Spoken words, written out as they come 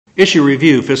Issue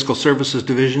Review, Fiscal Services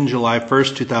Division, July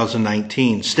 1st,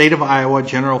 2019. State of Iowa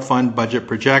General Fund Budget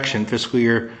Projection, fiscal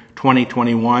year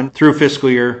 2021 through fiscal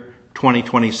year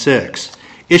 2026.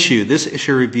 Issue. This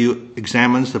issue review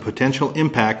examines the potential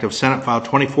impact of Senate File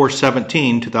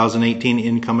 2417, 2018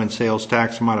 Income and Sales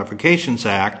Tax Modifications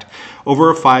Act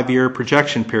over a 5-year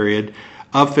projection period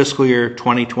of fiscal year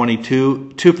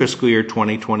 2022 to fiscal year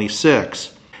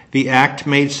 2026. The Act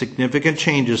made significant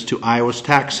changes to Iowa's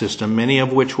tax system, many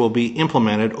of which will be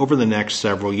implemented over the next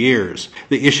several years.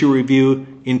 The issue review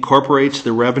incorporates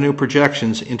the revenue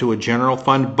projections into a general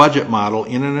fund budget model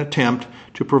in an attempt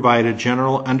to provide a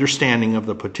general understanding of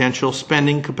the potential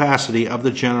spending capacity of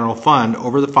the general fund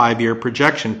over the 5-year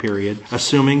projection period,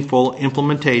 assuming full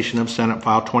implementation of Senate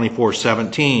File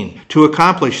 2417. To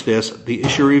accomplish this, the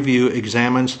issue review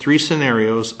examines 3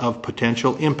 scenarios of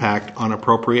potential impact on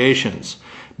appropriations.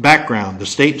 Background. The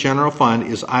State General Fund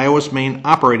is Iowa's main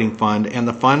operating fund and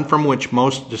the fund from which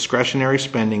most discretionary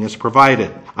spending is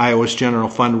provided. Iowa's general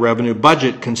fund revenue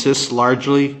budget consists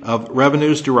largely of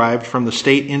revenues derived from the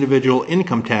state individual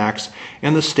income tax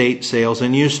and the state sales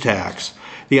and use tax.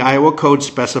 The Iowa Code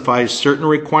specifies certain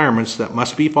requirements that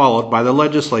must be followed by the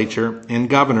legislature and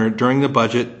governor during the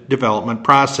budget development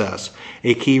process.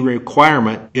 A key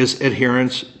requirement is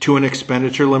adherence to an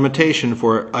expenditure limitation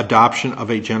for adoption of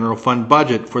a general fund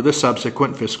budget for the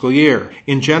subsequent fiscal year.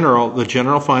 In general, the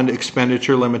general fund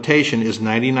expenditure limitation is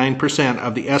 99%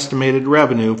 of the estimated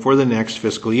revenue for the next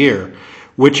fiscal year,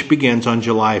 which begins on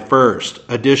July 1st.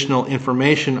 Additional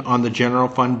information on the general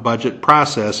fund budget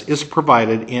process is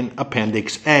provided in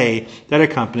Appendix A that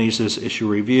accompanies this issue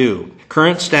review.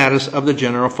 Current status of the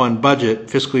general fund budget,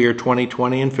 fiscal year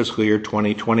 2020 and fiscal year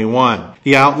 2021.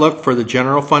 The outlook for the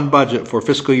general fund budget for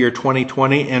fiscal year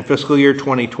 2020 and fiscal year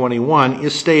 2021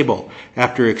 is stable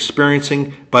after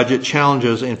experiencing budget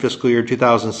challenges in fiscal year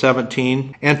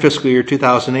 2017 and fiscal year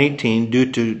 2018 due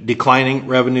to declining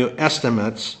revenue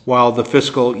estimates. While the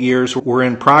fiscal years were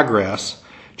in progress,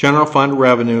 general fund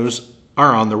revenues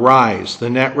are on the rise. The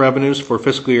net revenues for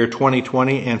fiscal year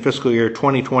 2020 and fiscal year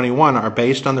 2021 are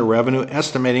based on the Revenue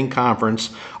Estimating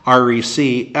Conference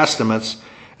REC estimates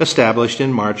established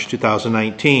in March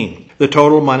 2019. The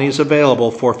total monies available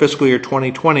for fiscal year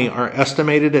 2020 are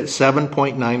estimated at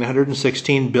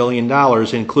 $7.916 billion,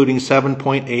 including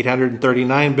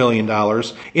 $7.839 billion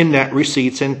in net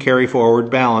receipts and carry-forward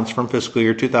balance from fiscal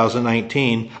year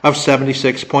 2019 of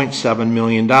 $76.7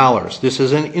 million. This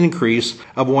is an increase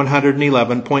of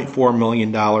 $111.4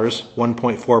 million,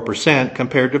 1.4%,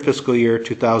 compared to fiscal year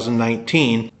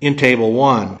 2019 in Table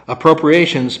 1.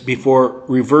 Appropriations before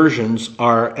reversions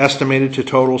are estimated to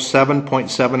total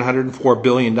 $7.704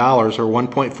 billion, or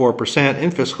 1.4%,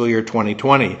 in fiscal year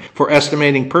 2020. For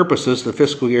estimating purposes, the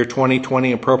fiscal year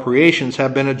 2020 appropriations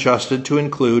have been adjusted to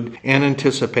include an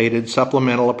anticipated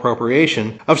supplemental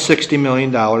appropriation of $60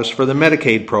 million for the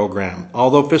Medicaid program.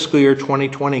 Although fiscal year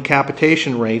 2020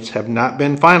 capitation rates have not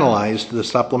been finalized, the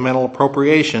supplemental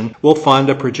appropriation will fund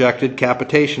a projected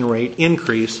capitation rate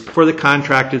increase for the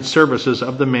contracted services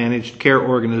of the managed care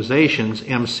organizations,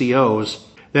 MCOs,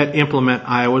 that implement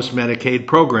Iowa's Medicaid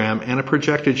program, and a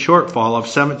projected shortfall of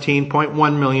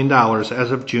 $17.1 million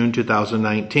as of June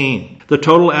 2019. The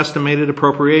total estimated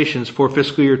appropriations for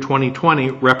fiscal year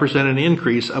 2020 represent an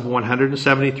increase of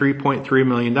 $173.3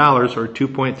 million, or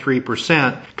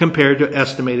 2.3%, compared to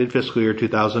estimated fiscal year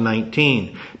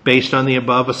 2019. Based on the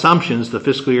above assumptions, the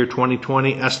fiscal year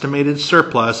 2020 estimated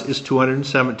surplus is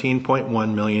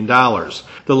 $217.1 million.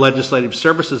 The Legislative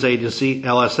Services Agency,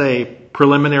 LSA,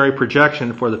 preliminary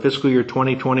projection for the fiscal year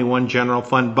 2021 general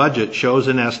fund budget shows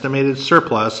an estimated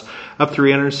surplus of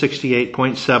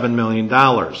 $368.7 million.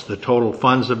 The total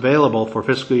funds available for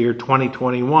fiscal year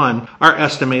 2021 are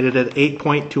estimated at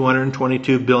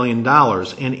 $8.222 billion,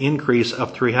 an increase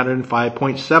of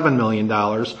 $305.7 million,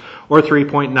 or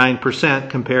 3.9%,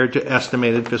 compared to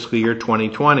estimated fiscal year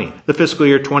 2020. The fiscal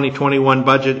year 2021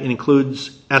 budget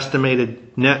includes estimated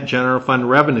net general fund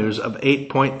revenues of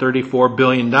 $8.34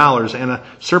 billion and a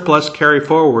surplus carry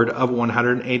forward of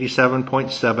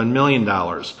 $187.7 million.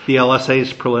 The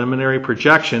LSA's preliminary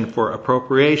projection for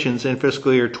appropriations in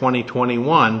fiscal year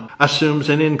 2021 assumes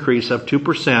an increase of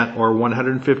 2%, or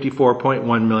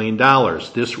 $154.1 million.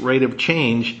 This rate of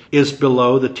change is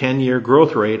below the 10-year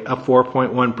growth rate of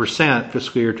 4.1% 1%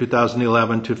 fiscal year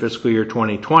 2011 to fiscal year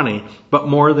 2020, but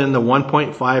more than the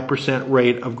 1.5%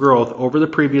 rate of growth over the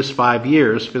previous 5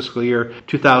 years, fiscal year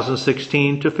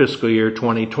 2016 to fiscal year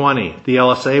 2020. The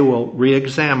LSA will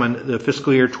re-examine the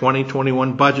fiscal year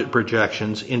 2021 budget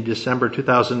projections in December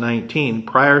 2019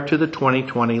 prior to the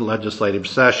 2020 legislative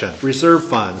session. Reserve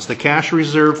funds. The cash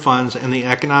reserve funds and the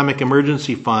Economic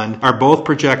Emergency Fund are both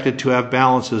projected to have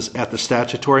balances at the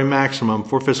statutory maximum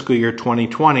for fiscal year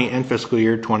 2020 and fiscal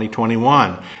year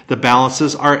 2021. The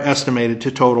balances are estimated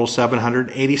to total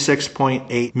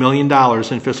 $786.8 million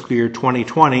in fiscal year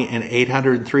 2020 and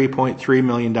 $803.3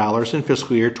 million in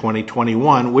fiscal year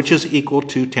 2021, which is equal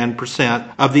to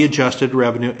 10% of the adjusted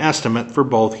revenue estimate for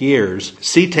both years.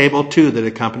 See Table 2 that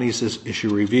accompanies this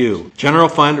issue review. General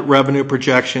Fund Revenue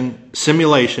Projection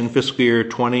Simulation fiscal year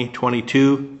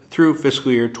 2022 through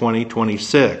fiscal year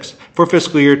 2026. For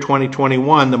fiscal year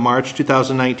 2021, the March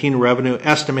 2019 Revenue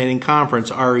Estimating Conference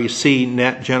REC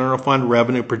Net General Fund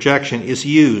Revenue Projection is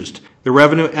used. The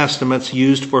revenue estimates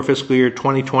used for fiscal year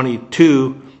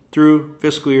 2022 through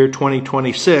fiscal year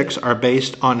 2026 are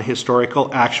based on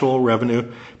historical actual revenue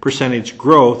percentage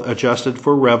growth adjusted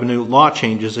for revenue law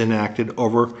changes enacted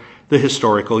over the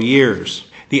historical years.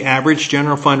 The average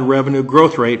general fund revenue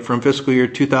growth rate from fiscal year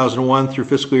 2001 through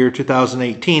fiscal year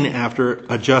 2018 after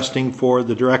adjusting for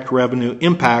the direct revenue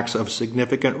impacts of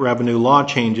significant revenue law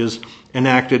changes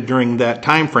enacted during that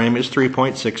time frame is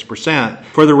 3.6%.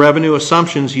 For the revenue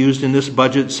assumptions used in this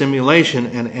budget simulation,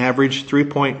 an average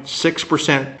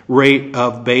 3.6% rate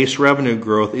of base revenue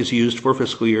growth is used for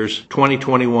fiscal years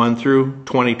 2021 through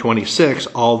 2026,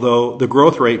 although the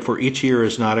growth rate for each year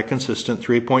is not a consistent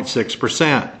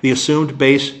 3.6%. The assumed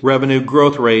base revenue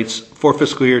growth rates for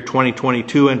fiscal year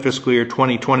 2022 and fiscal year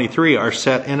 2023 are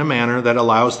set in a manner that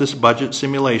allows this budget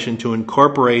simulation to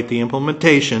incorporate the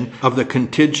implementation of the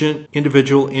contingent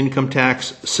individual income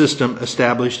tax system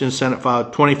established in Senate File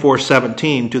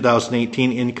 2417,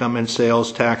 2018 Income and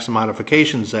Sales Tax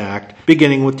Modifications Act,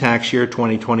 beginning with tax year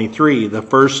 2023, the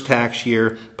first tax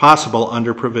year possible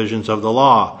under provisions of the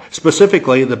law.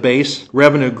 Specifically, the base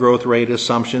revenue growth rate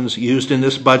assumptions used in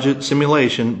this budget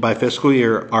simulation by fiscal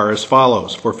year are as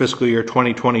follows. For fiscal year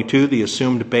 2022, the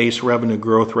assumed base revenue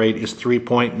growth rate is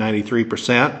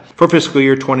 3.93%. For fiscal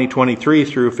year 2023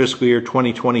 through fiscal year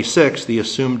 2026, the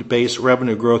assumed base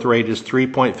revenue growth rate is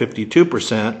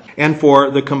 3.52%. And for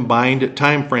the combined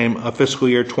time frame of fiscal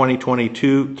year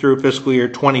 2022 through fiscal year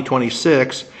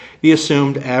 2026, the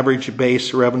assumed average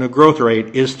base revenue growth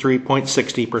rate is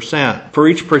 3.60%. For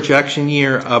each projection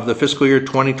year of the fiscal year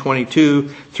 2022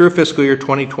 through fiscal year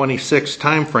 2026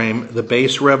 timeframe, the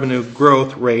base revenue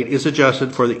growth rate is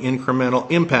adjusted for the incremental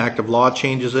impact of law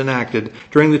changes enacted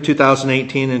during the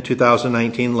 2018 and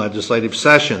 2019 legislative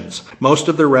sessions. Most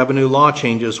of the revenue law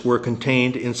changes were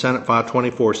contained in Senate File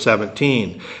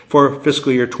 2417. For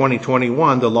fiscal year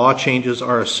 2021, the law changes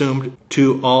are assumed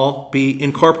to all be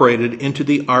incorporated into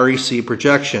the REC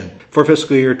projection. For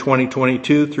fiscal year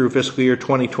 2022 through fiscal year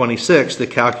 2026, the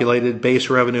calculated base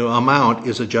revenue amount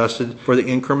is adjusted for the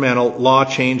incremental law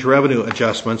change revenue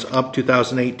adjustments of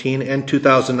 2018 and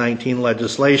 2019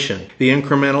 legislation. The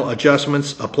incremental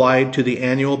adjustments applied to the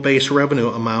annual base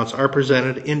revenue amounts are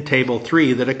presented in Table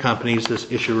 3 that accompanies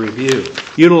this issue review.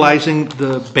 Utilizing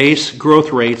the base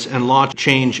growth rates and law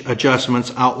change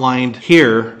adjustments outlined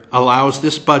here allows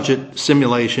this budget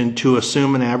simulation to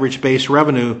assume an average base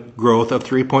revenue growth of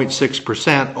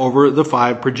 3.6% over the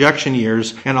 5 projection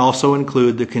years and also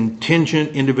include the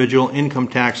contingent individual income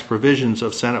tax provisions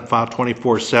of Senate File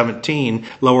 2417,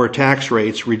 lower tax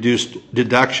rates, reduced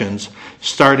deductions,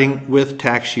 starting with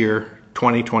tax year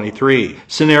 2023.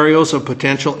 Scenarios of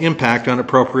potential impact on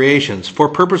appropriations. For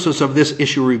purposes of this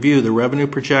issue review, the revenue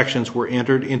projections were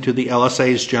entered into the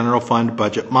LSA's general fund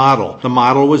budget model. The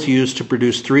model was used to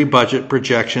produce 3 budget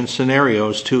projection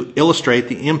scenarios to illustrate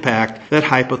the impact that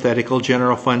hypothetical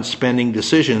general fund spending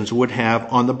decisions would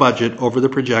have on the budget over the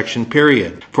projection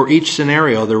period. For each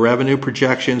scenario, the revenue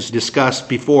projections discussed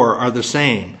before are the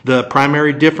same. The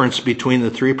primary difference between the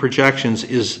 3 projections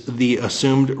is the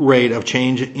assumed rate of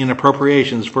change in appropriations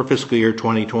for fiscal year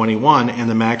 2021 and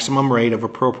the maximum rate of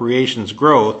appropriations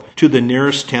growth to the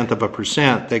nearest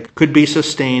 0.1% that could be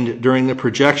sustained during the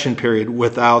projection period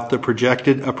without the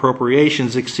projected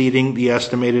appropriations exceeding the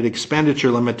estimated expenditure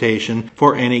limitation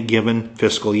for any given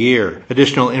fiscal year.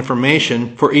 Additional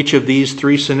information for each of these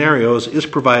 3 scenarios is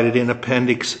provided in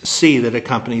Appendix C that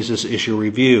accompanies this issue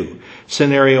review.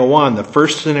 Scenario 1. The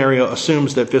first scenario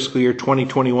assumes that fiscal year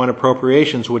 2021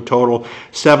 appropriations would total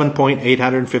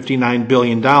 $7.859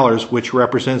 billion, which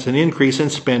represents an increase in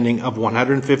spending of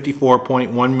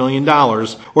 $154.1 million,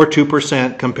 or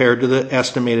 2% compared to the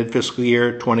estimated fiscal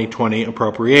year 2020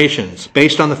 appropriations.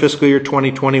 Based on the fiscal year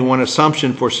 2021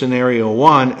 assumption for Scenario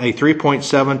 1, a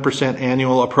 3.7%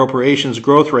 annual appropriations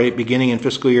growth rate beginning in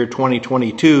fiscal year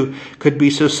 2022 could be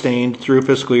sustained through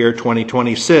fiscal year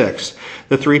 2026.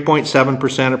 The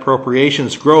 3.7%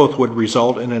 appropriations growth would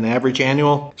result in an average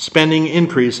annual spending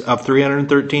increase of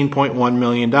 $313.1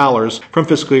 million from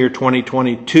fiscal year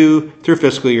 2022 through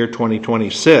fiscal year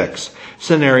 2026.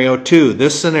 Scenario 2.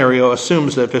 This scenario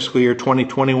assumes that fiscal year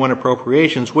 2021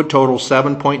 appropriations would total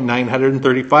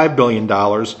 $7.935 billion,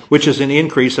 which is an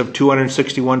increase of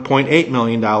 $261.8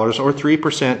 million, or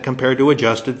 3% compared to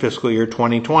adjusted fiscal year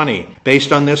 2020.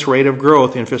 Based on this rate of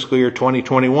growth in fiscal year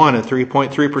 2021, a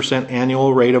 3.3% annual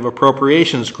rate of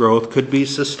appropriations growth could be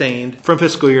sustained from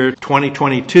fiscal year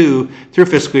 2022 through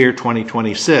fiscal year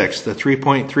 2026. The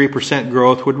 3.3%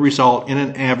 growth would result in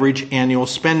an average annual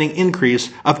spending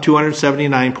increase of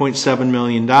 $279.7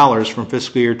 million from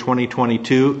fiscal year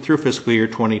 2022 through fiscal year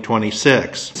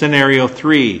 2026. Scenario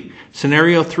 3.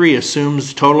 Scenario 3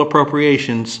 assumes total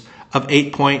appropriations of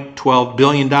 $8.12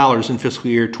 billion in fiscal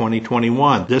year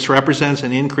 2021. This represents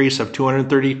an increase of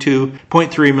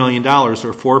 $232.3 million, or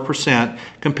 4%,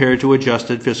 compared to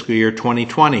adjusted fiscal year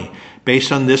 2020.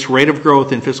 Based on this rate of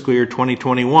growth in fiscal year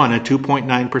 2021, a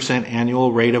 2.9%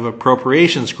 annual rate of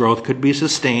appropriations growth could be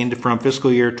sustained from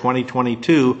fiscal year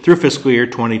 2022 through fiscal year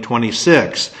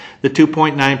 2026. The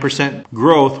 2.9%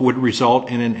 growth would result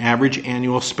in an average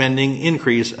annual spending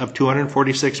increase of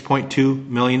 $246.2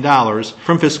 million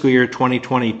from fiscal year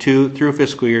 2022 through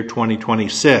fiscal year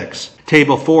 2026.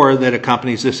 Table 4 that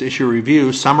accompanies this issue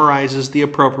review summarizes the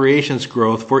appropriations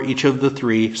growth for each of the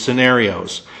three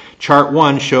scenarios. Chart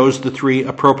 1 shows the three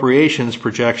appropriations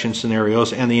projection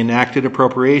scenarios and the enacted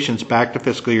appropriations back to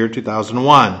fiscal year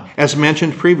 2001. As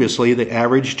mentioned previously, the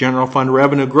average general fund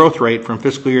revenue growth rate from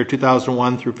fiscal year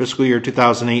 2001 through fiscal year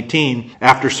 2018,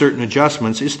 after certain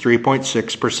adjustments, is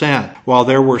 3.6%. While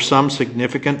there were some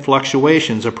significant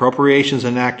fluctuations, appropriations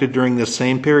enacted during this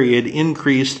same period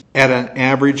increased at an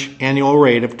average annual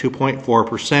rate of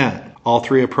 2.4%. All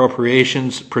three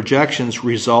appropriations projections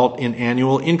result in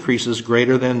annual increases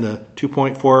greater than the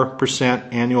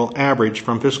 2.4% annual average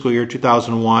from fiscal year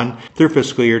 2001 through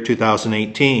fiscal year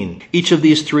 2018. Each of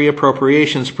these three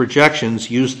appropriations projections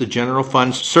use the general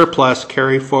fund's surplus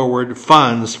carry-forward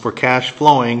funds for cash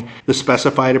flowing the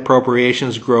specified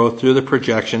appropriations growth through the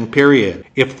projection period.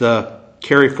 If the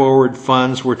carry-forward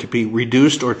funds were to be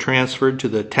reduced or transferred to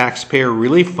the Taxpayer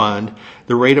Relief Fund,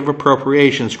 the rate of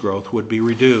appropriations growth would be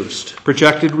reduced.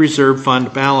 Projected reserve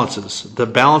fund balances. The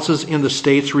balances in the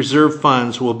state's reserve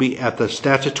funds will be at the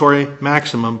statutory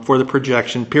maximum for the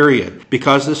projection period.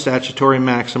 Because the statutory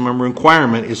maximum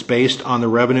requirement is based on the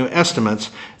revenue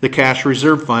estimates, the cash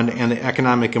reserve fund and the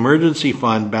economic emergency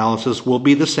fund balances will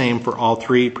be the same for all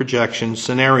three projection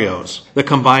scenarios. The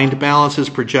combined balance is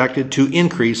projected to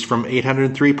increase from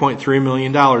 $803.3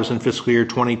 million in fiscal year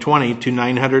 2020 to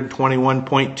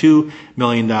 $921.2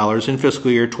 million in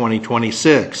fiscal year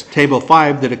 2026. Table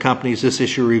 5 that accompanies this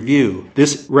issue review.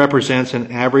 This represents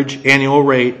an average annual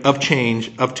rate of change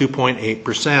of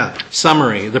 2.8%.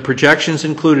 Summary. The projections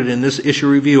included in this issue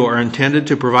review are intended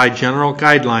to provide general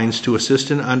guidelines to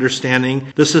assist in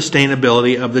understanding the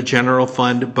sustainability of the general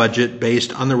fund budget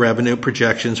based on the revenue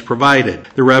projections provided.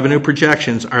 The revenue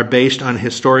projections are based on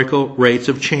historical rates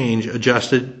of change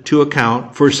adjusted to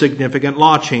account for significant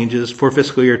law changes for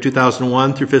fiscal year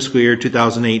 2001 through fiscal year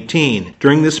 2018.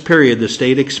 During this period, the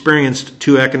state experienced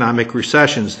two economic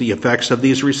recessions. The effects of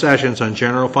these recessions on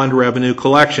general fund revenue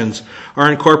collections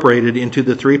are incorporated into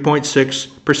the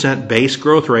 3.6% base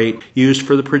growth rate used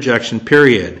for the projection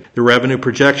period. The revenue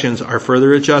projections are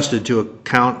further adjusted to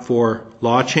account for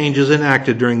law changes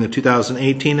enacted during the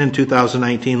 2018 and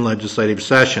 2019 legislative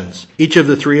sessions. Each of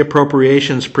the three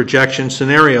appropriations projection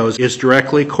scenarios is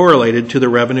directly correlated to the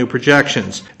revenue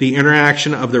projections. The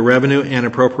interaction of the revenue and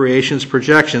appropriations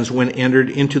projections when entered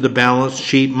into the balance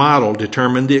sheet model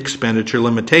determined the expenditure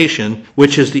limitation,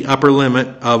 which is the upper limit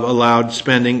of allowed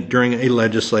spending during a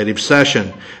legislative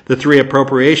session. The three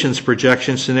appropriations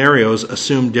projection scenarios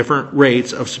assume different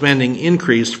rates of spending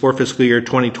increased for fiscal year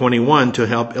 2021 to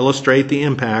help illustrate the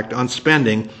impact on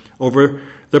spending over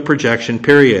the projection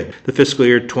period. The fiscal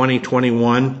year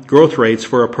 2021 growth rates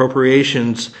for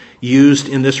appropriations used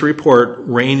in this report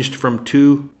ranged from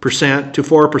 2% to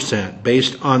 4%.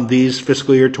 Based on these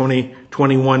fiscal year 2021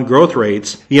 2021 growth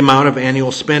rates, the amount of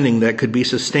annual spending that could be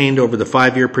sustained over the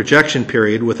 5-year projection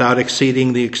period without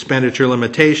exceeding the expenditure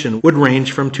limitation would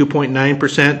range from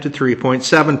 2.9% to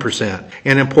 3.7%.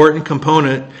 An important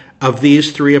component of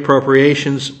these three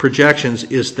appropriations projections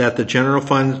is that the general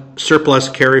fund surplus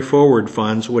carry forward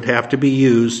funds would have to be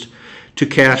used to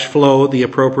cash flow the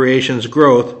appropriations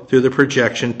growth through the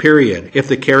projection period. If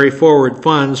the carry forward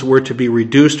funds were to be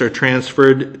reduced or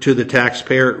transferred to the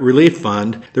taxpayer relief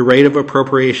fund, the rate of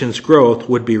appropriations growth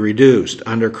would be reduced.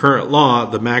 Under current law,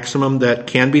 the maximum that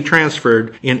can be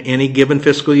transferred in any given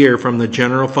fiscal year from the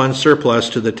general fund surplus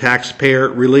to the taxpayer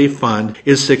relief fund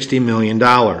is $60 million.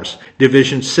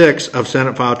 Division 6 of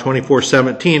Senate File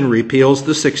 2417 repeals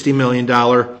the $60 million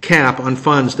cap on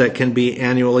funds that can be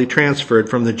annually transferred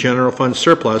from the general fund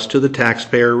surplus to the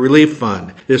taxpayer relief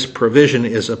fund. This provision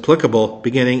is applicable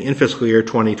beginning in fiscal year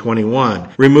 2021.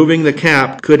 Removing the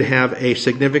cap could have a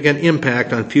significant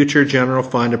impact on future general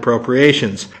fund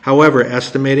appropriations. However,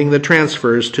 estimating the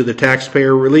transfers to the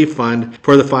taxpayer relief fund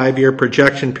for the 5-year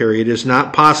projection period is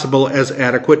not possible as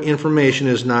adequate information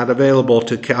is not available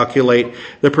to calculate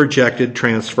the projected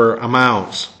transfer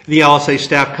amounts. The LSA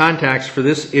staff contacts for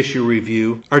this issue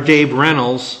review are Dave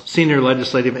Reynolds, Senior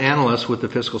Legislative Analyst with the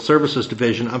Fiscal Services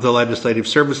Division of the Legislative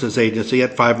Services Agency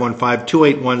at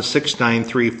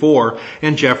 515-281-6934,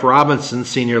 and Jeff Robinson,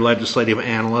 Senior Legislative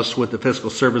Analyst with the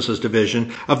Fiscal Services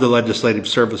Division of the Legislative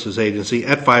Services Agency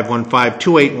at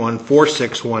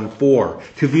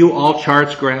 515-281-4614. To view all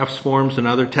charts, graphs, forms, and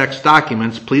other text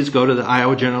documents, please go to the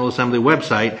Iowa General Assembly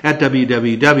website at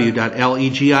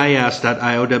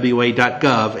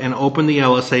www.legis.iowa.gov and open the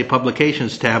LSA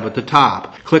Publications tab at the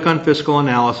top. Click on Fiscal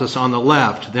Analysis on the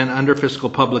left, then under Fiscal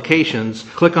Publications,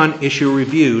 click on Issue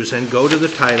Reviews and go to the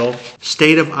title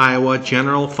State of Iowa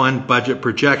General Fund Budget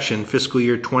Projection Fiscal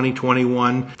Year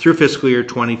 2021 through Fiscal Year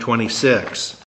 2026.